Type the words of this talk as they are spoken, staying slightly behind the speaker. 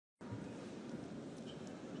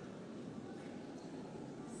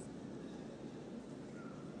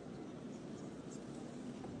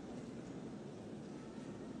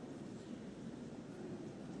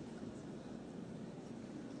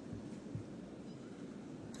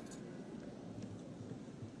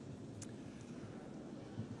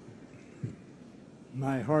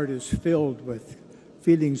My heart is filled with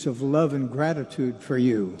feelings of love and gratitude for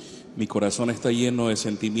you. Mi corazón está lleno de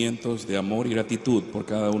sentimientos de amor y gratitud por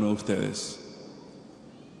cada uno de ustedes.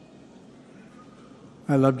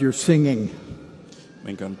 I loved your singing.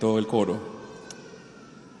 Me encantó el coro.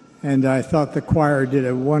 And I thought the choir did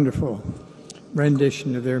a wonderful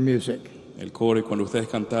rendition of their music. El coro, y cuando ustedes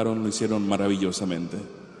cantaron, lo hicieron maravillosamente.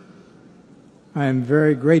 I am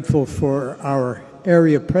very grateful for our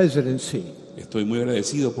area presidency, Estoy muy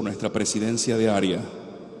agradecido por nuestra presidencia de área,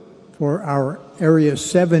 for our area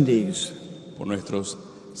 70s, por nuestros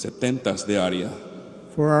 70s de área,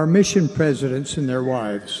 for our mission presidents and their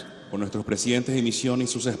wives, por nuestros presidentes de misión y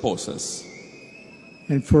sus esposas,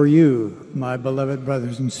 and for you, my beloved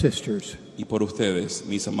brothers and sisters. y por ustedes,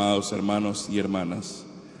 mis amados hermanos y hermanas.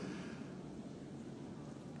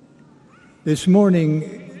 This morning,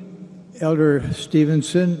 Elder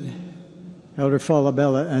Stevenson, Elder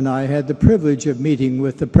Falabella, and I had the privilege of meeting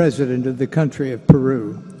with the president of the country of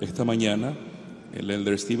Peru. Esta mañana, el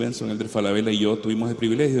Elder Stevenson, el Elder Falabella y yo tuvimos el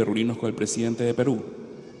privilegio de reunirnos con el presidente de Perú.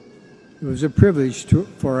 It was a privilege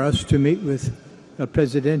for us to meet with el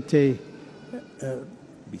Presidente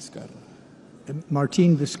Vizcarra.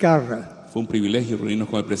 Martín Vizcarra. Fue un privilegio reunirnos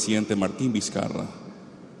con el presidente Martín Vizcarra.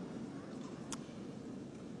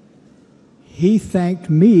 He thanked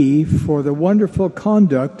me for the wonderful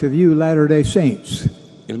conduct of you Latter-day Saints.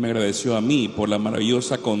 Él me agradeció a mí por la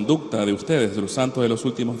maravillosa conducta de ustedes, de los santos de los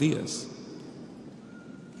últimos días.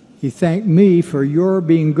 He thanked me for your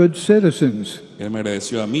being good citizens. Él me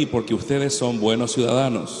agradeció a mí porque ustedes son buenos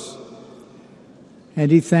ciudadanos.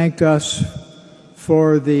 And he thanked us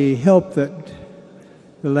for the help that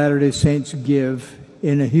the Latter-day Saints give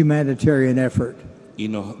in a humanitarian effort. Y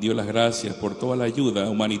nos dio las gracias por toda la ayuda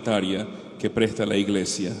humanitaria que presta la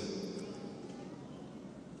Iglesia,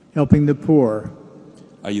 Helping the poor,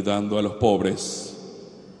 ayudando a los pobres,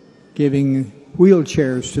 giving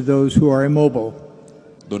wheelchairs to those who are immobile,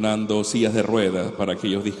 donando sillas de ruedas para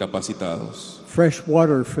aquellos discapacitados, fresh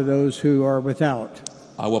water for those who are without,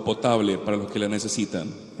 agua potable para los que la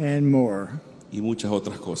necesitan, and more. y muchas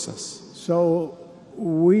otras cosas. So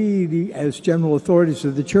we, as general authorities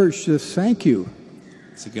of the church, just thank you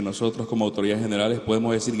Así que nosotros como autoridades generales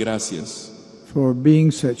podemos decir gracias. for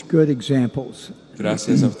being such good examples.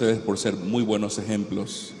 Gracias a ustedes por ser muy buenos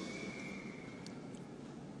ejemplos.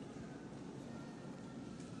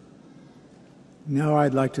 Now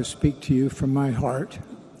I'd like to speak to you from my heart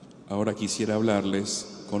Ahora quisiera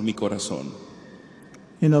hablarles con mi corazón,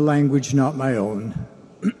 in a language not my own.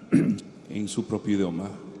 en su propio idioma.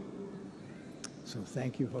 So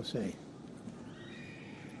thank you, Jose.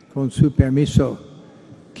 Con su permiso,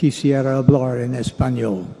 quisiera hablar en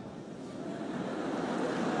español.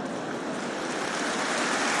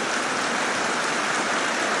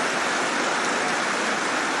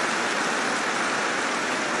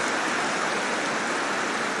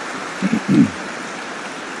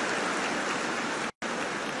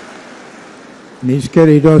 Mis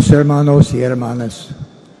queridos hermanos y hermanas,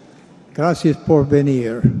 gracias por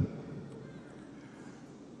venir.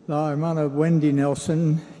 La hermana Pdte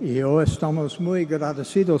Nelson y yo estamos muy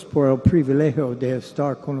agradecidos por el privilegio de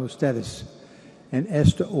estar con ustedes en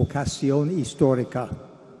esta ocasión histórica.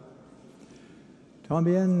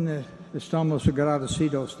 También estamos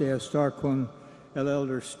agradecidos de estar con el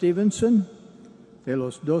Elder Stevenson de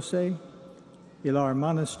los 12 y la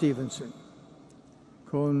hermana Stevenson,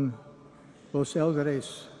 con los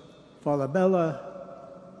elders Falabella,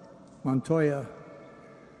 Montoya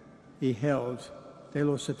y Held de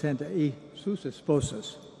los 70 y sus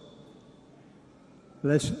esposas.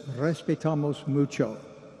 Les respetamos mucho.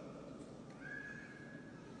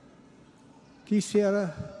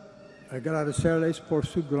 Quisiera agradecerles por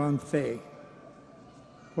su gran fe,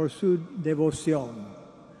 por su devoción,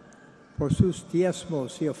 por sus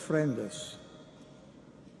diezmos y ofrendas,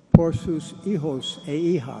 por sus hijos e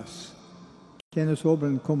hijas, quienes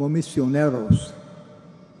obran como misioneros,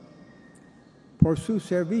 por su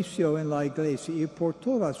servicio en la iglesia y por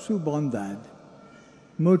toda su bondad.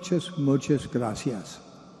 Muchas, muchas gracias.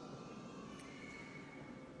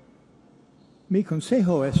 Mi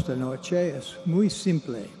consejo esta noche es muy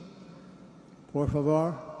simple. Por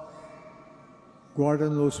favor,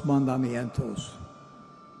 guarden los mandamientos.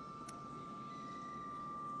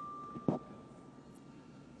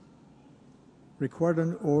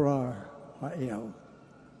 Recuerden orar a Él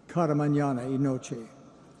cada mañana y noche.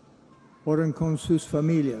 Oren con sus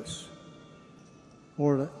familias.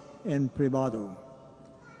 Oren en privado.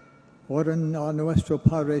 Oren a nuestro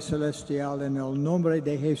Padre Celestial en el nombre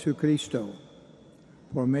de Jesucristo,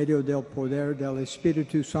 por medio del poder del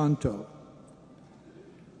Espíritu Santo.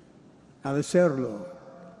 Al hacerlo,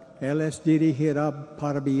 Él les dirigirá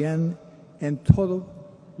para bien en todo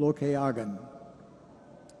lo que hagan.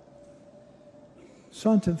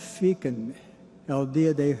 Santifiquen el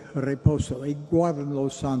día de reposo y guárdenlo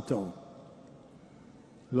santo.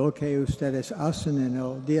 Lo que ustedes hacen en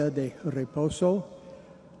el día de reposo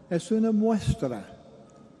es una muestra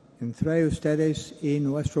entre ustedes y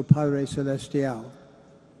nuestro Padre Celestial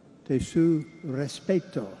de su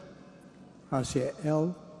respeto hacia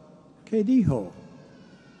Él, que dijo: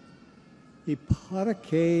 y para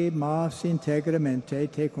que más íntegramente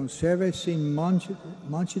te conserves sin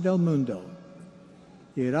mancha del mundo,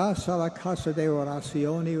 irás a la casa de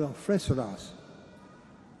oración y ofrecerás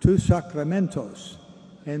tus sacramentos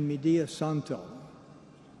en mi día santo.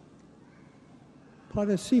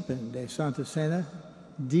 Participen de Santa Cena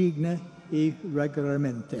digna y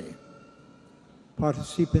regularmente.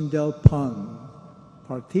 Participen del pan,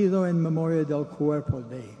 partido en memoria del cuerpo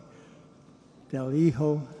del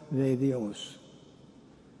Hijo de Dios.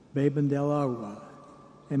 Beben del agua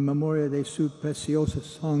en memoria de su preciosa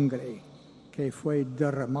sangre que fue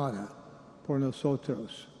derramada por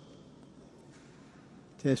nosotros.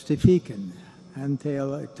 Testifiquen ante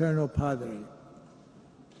el Eterno Padre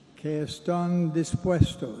que están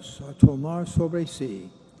dispuestos a tomar sobre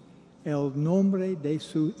sí el nombre de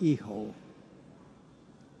su Hijo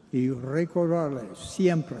y recordarle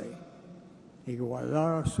siempre y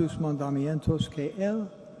guardar sus mandamientos que Él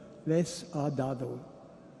les ha dado.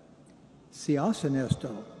 Si hacen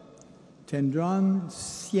esto, tendrán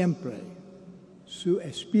siempre su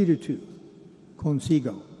espíritu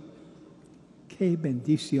consigo. ¡Qué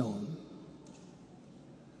bendición!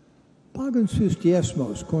 Paguen sus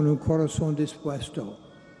diezmos con un corazón dispuesto.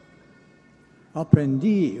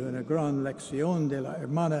 Aprendí una gran lección de la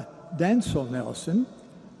hermana Pdte Nelson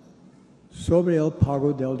sobre el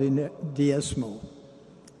pago del diezmo.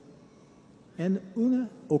 En una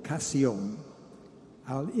ocasión,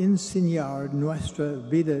 al enseñar nuestra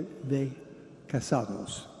vida de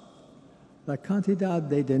casados, la cantidad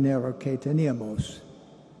de dinero que teníamos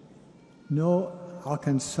no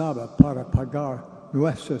alcanzaba para pagar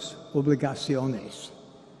nuestras obligaciones.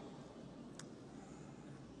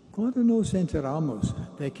 Cuando nos enteramos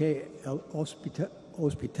de que el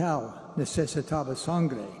hospital necesitaba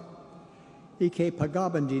sangre y que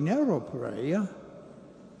pagaban dinero por ella,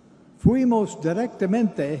 fuimos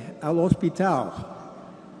directamente al hospital.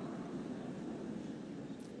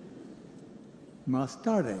 Más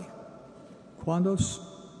tarde, cuando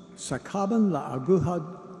sacaban la aguja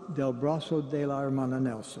del brazo de la hermana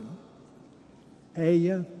Nelson,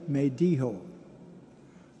 ella me dijo: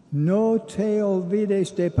 no te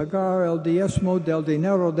olvides de pagar el diezmo del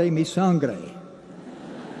dinero de mi sangre.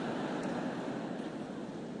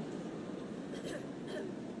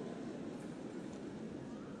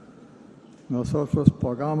 Nosotros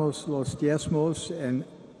pagamos los diezmos en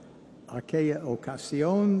aquella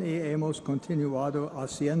ocasión y hemos continuado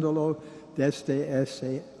haciéndolo desde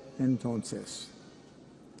ese entonces.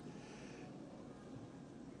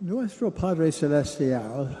 Nuestro Padre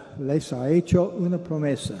Celestial les ha hecho una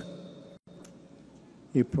promesa,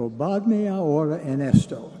 y probadme ahora en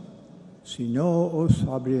esto, si no os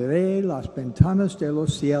abriré las ventanas de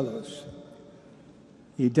los cielos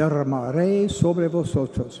y derramaré sobre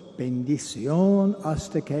vosotros bendición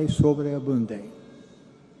hasta que sobreabunde.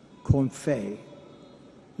 Con fe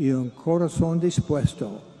y un corazón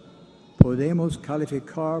dispuesto podemos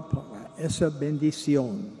calificar para esa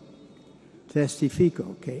bendición.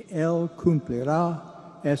 Testifico que Él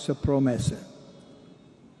cumplirá esa promesa.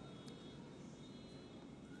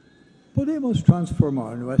 Podemos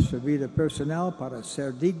transformar nuestra vida personal para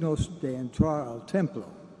ser dignos de entrar al templo.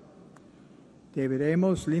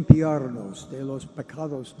 Deberemos limpiarnos de los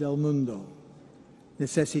pecados del mundo.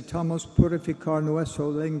 Necesitamos purificar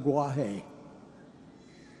nuestro lenguaje,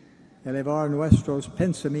 elevar nuestros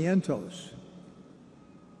pensamientos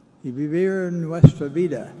y vivir nuestra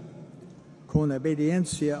vida con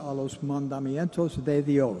obediencia a los mandamientos de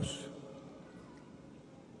Dios.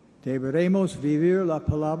 Deberemos vivir la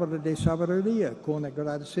palabra de sabiduría con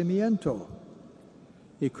agradecimiento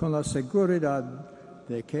y con la seguridad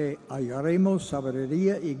de que hallaremos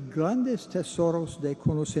sabiduría y grandes tesoros de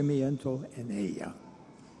conocimiento en ella.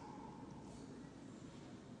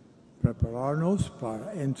 Prepararnos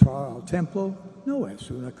para entrar al templo no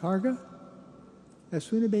es una carga,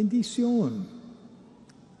 es una bendición.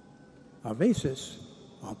 A veces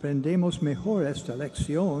aprendemos mejor esta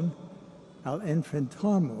lección al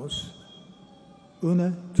enfrentarnos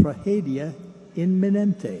una tragedia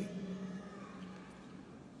inminente.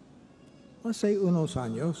 Hace unos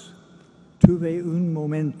años tuve un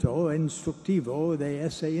momento instructivo de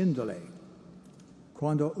ese índole.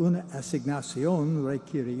 cuando una asignación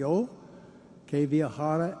requirió que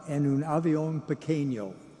viajara en un avión pequeño.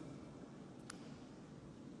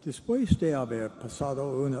 Después de haber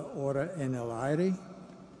pasado una hora en el aire,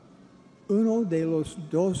 uno de los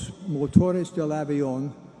dos motores del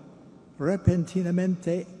avión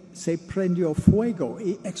repentinamente se prendió fuego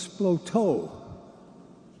y explotó.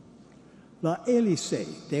 La hélice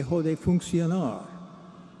dejó de funcionar.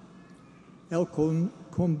 El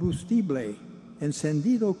combustible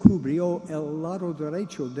encendido cubrió el lado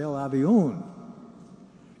derecho del avión.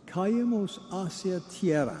 Caímos hacia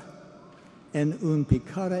tierra en un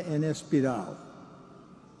picada en espiral.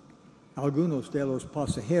 Algunos de los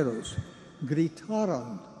pasajeros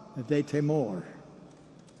gritaron de temor,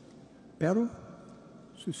 pero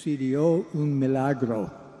sucedió un milagro.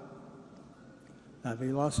 La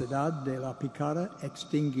velocidad de la picada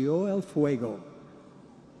extinguió el fuego.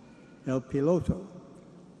 El piloto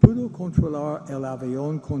pudo controlar el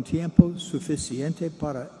avión con tiempo suficiente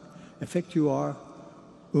para efectuar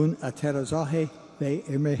un aterrizaje de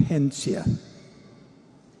emergencia.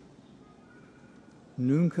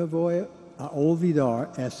 Nunca voy a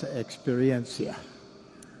olvidar esa experiencia.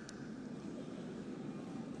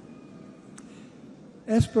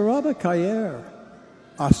 Esperaba caer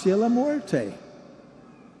hacia la muerte.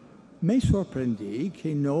 Me sorprendí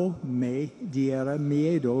que no me diera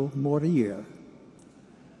miedo morir.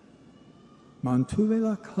 Mantuve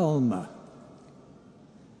la calma.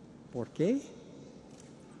 ¿Por qué?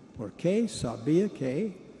 Porque sabía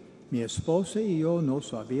que mi esposa y yo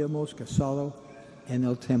nos habíamos casado en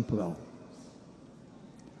el templo.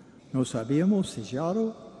 Nos habíamos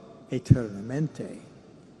sellado eternamente,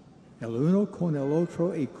 el uno con el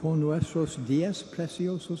otro y con nuestros 10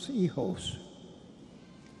 preciosos hijos.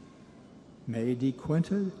 Me di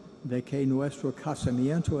cuenta de que nuestro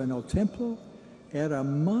casamiento en el templo era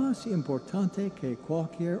más importante que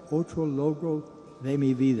cualquier otro logro de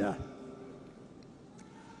mi vida.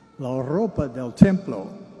 La ropa del templo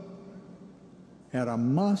era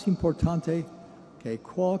más importante que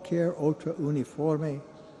cualquier otro uniforme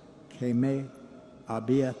que me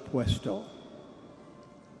había puesto.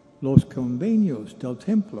 Los convenios del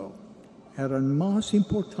templo eran más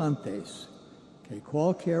importantes que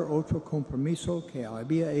cualquier otro compromiso que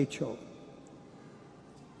había hecho.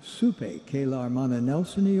 Supe que la hermana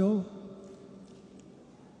Nelson y yo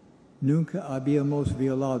nunca habíamos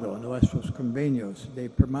violado nuestros convenios de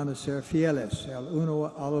permanecer fieles el uno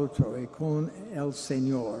al otro y con el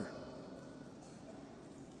Señor.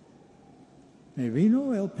 Me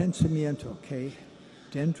vino el pensamiento que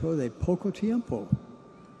dentro de poco tiempo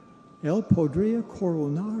Él podría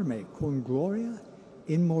coronarme con gloria,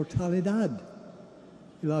 inmortalidad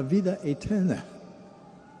y la vida eterna.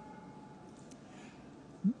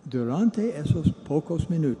 Durante esos pocos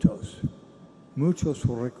minutos, muchos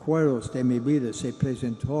recuerdos de mi vida se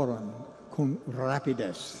presentaron con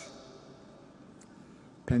rapidez.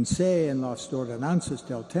 Pensé en las ordenanzas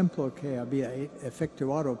del templo que había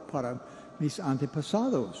efectuado para mis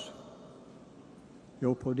antepasados.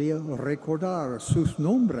 Yo podía recordar sus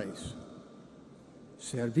nombres,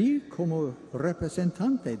 servir como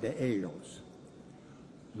representante de ellos.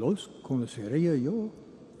 ¿Los conocería yo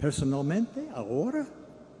personalmente ahora?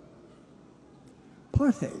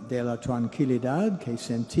 Parte de la tranquilidad que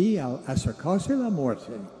sentí al acercarse la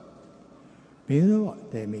muerte vino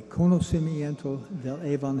de mi conocimiento del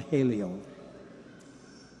Evangelio.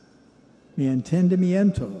 Mi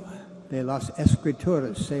entendimiento de las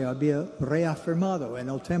Escrituras se había reafirmado en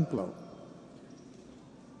el templo.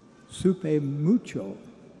 Supe mucho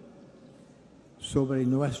sobre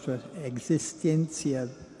nuestra existencia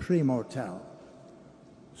primordial.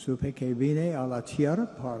 Supe que vine a la tierra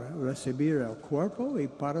para recibir el cuerpo y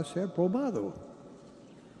para ser probado.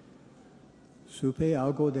 Supe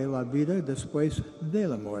algo de la vida después de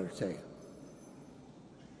la muerte.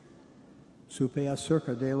 Supe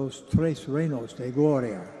acerca de los 3 reinos de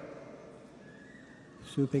gloria.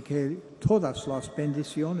 Supe que todas las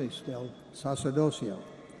bendiciones del sacerdocio,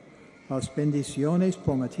 las bendiciones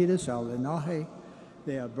prometidas al linaje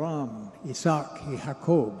de Abraham, Isaac y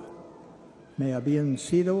Jacob, me habían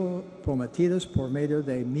sido prometidas por medio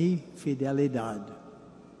de mi fidelidad.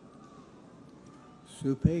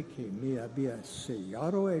 Supe que me había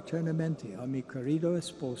sellado eternamente a mi querida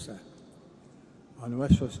esposa, a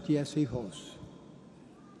nuestros 10 hijos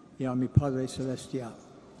y a mi Padre Celestial.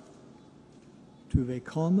 Tuve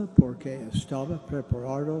calma porque estaba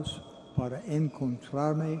preparado para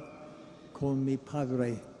encontrarme con mi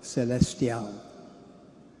Padre Celestial.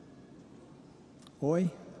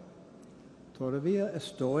 Hoy todavía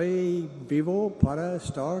estoy vivo para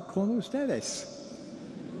estar con ustedes.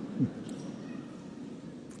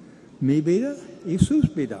 Mi vida y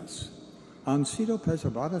sus vidas han sido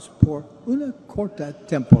preservadas por una corta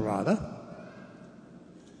temporada.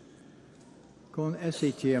 Con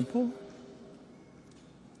ese tiempo,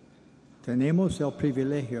 tenemos el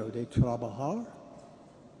privilegio de trabajar,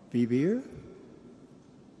 vivir,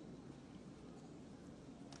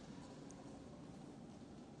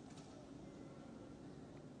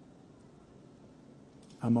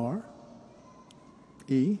 amar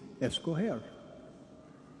y escoger.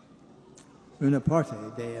 Una parte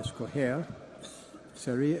de escoger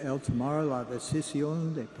sería el tomar la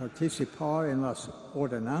decisión de participar en las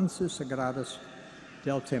ordenanzas sagradas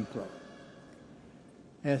del templo.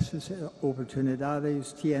 Estas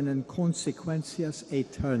oportunidades tienen consecuencias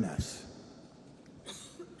eternas.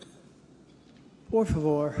 Por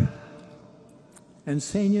favor,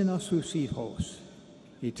 enseñen a sus hijos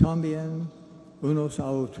y también unos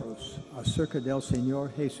a otros acerca del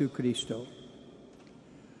Señor Jesucristo.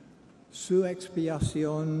 Su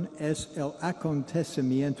expiación es el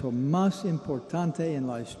acontecimiento más importante en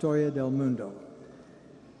la historia del mundo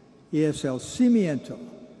y es el cimiento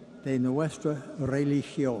de nuestra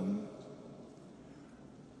religión.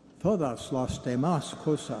 Todas las demás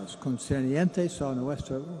cosas concernientes a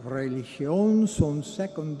nuestra religión son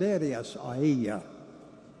secundarias a ella.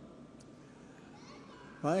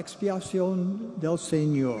 La expiación del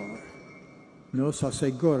Señor nos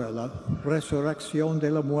asegura la resurrección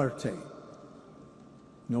de la muerte,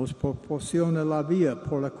 nos proporciona la vía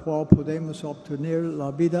por la cual podemos obtener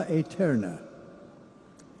la vida eterna.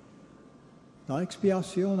 La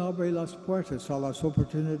expiación abre las puertas a las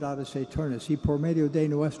oportunidades eternas y por medio de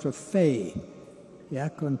nuestra fe y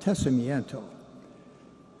acontecimiento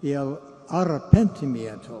y el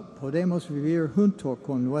arrepentimiento podemos vivir junto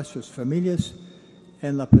con nuestras familias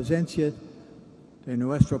en la presencia de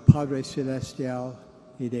nuestro Padre Celestial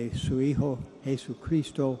y de su Hijo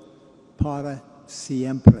Jesucristo para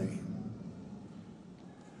siempre.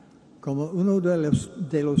 Como uno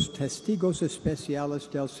de los testigos especiales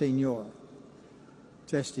del Señor,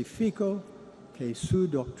 testifico que su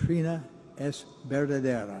doctrina es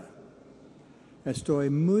verdadera. Estoy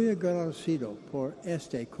muy agradecido por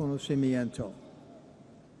este conocimiento.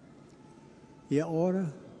 Y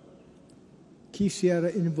ahora quisiera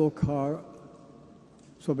invocar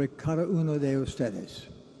sobre cada uno de ustedes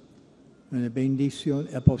una bendición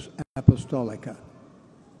apostólica,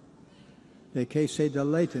 de que se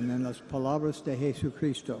deleiten en las palabras de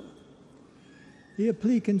Jesucristo y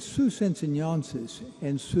apliquen sus enseñanzas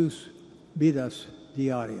en sus vidas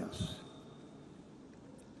diarias.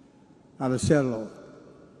 Al hacerlo,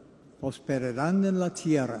 prosperarán en la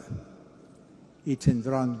tierra y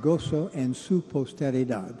tendrán gozo en su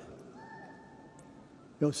posteridad.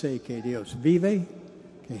 Yo sé que Dios vive,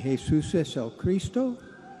 que Jesús es el Cristo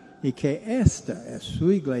y que esta es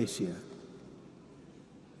su iglesia.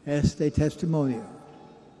 Este testimonio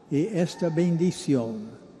y esta bendición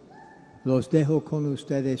los dejo con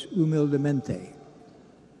ustedes humildemente,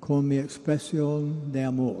 con mi expresión de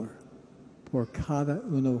amor por cada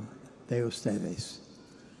uno de ustedes.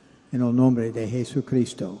 En el nombre de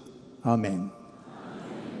Jesucristo. Amén.